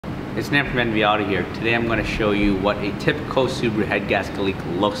It's Nan from NVAuto here. Today I'm going to show you what a typical Subaru head gasket leak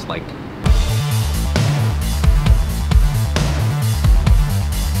looks like.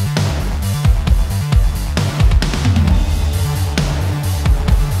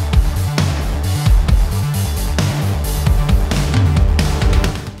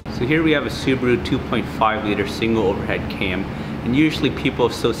 So here we have a Subaru 2.5 liter single overhead cam, and usually people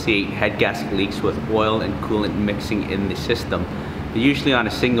associate head gasket leaks with oil and coolant mixing in the system. But usually on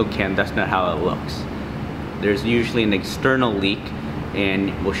a single cam, that's not how it looks. There's usually an external leak,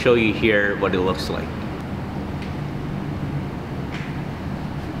 and we'll show you here what it looks like.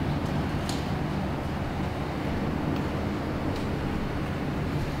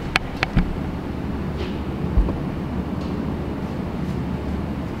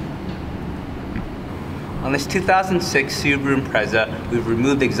 On this 2006 Subaru Impreza, we've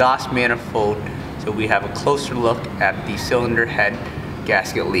removed the exhaust manifold so we have a closer look at the cylinder head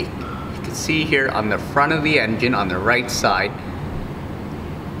gasket leak. You can see here on the front of the engine on the right side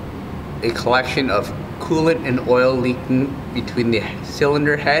a collection of coolant and oil leaking between the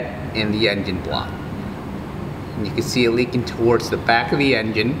cylinder head and the engine block. And you can see it leaking towards the back of the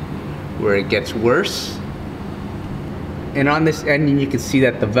engine where it gets worse. And on this engine you can see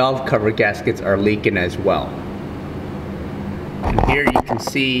that the valve cover gaskets are leaking as well. And here you can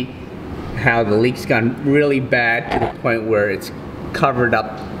see how the leak's gone really bad to the point where it's covered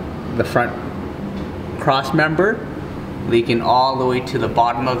up the front cross member, leaking all the way to the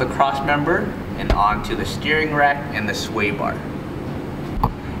bottom of the cross member and onto the steering rack and the sway bar.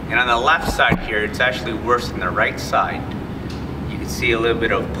 And on the left side here, it's actually worse than the right side. You can see a little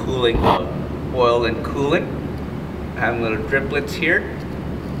bit of pooling of oil and coolant. Having little driplets here,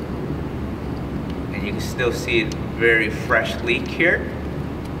 and you can still see a very fresh leak here,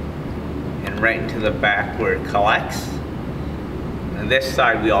 and right into the back where it collects. On this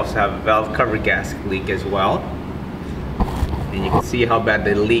side we also have a valve cover gasket leak as well, and you can see how bad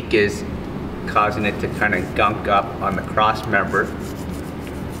the leak is, causing it to kind of gunk up on the cross member.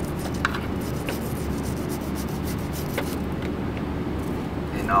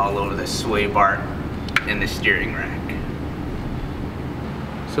 And all over the sway bar and the steering rack.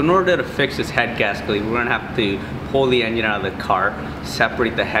 So in order to fix this head gasket leak, we're going to have to pull the engine out of the car,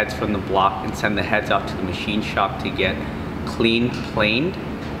 separate the heads from the block, and send the heads out to the machine shop to get clean planed.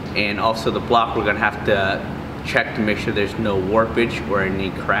 And also the block, we're going to have to check to make sure there's no warpage or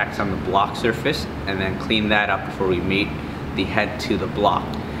any cracks on the block surface, and then clean that up before we mate the head to the block.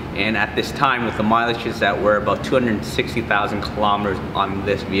 And at this time, with the mileages that were about 260,000 kilometers on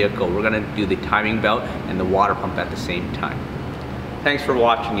this vehicle, we're going to do the timing belt and the water pump at the same time. Thanks for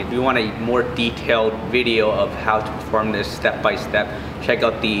watching. If you want a more detailed video of how to perform this step by step, check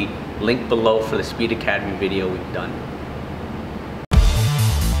out the link below for the Speed Academy video we've done.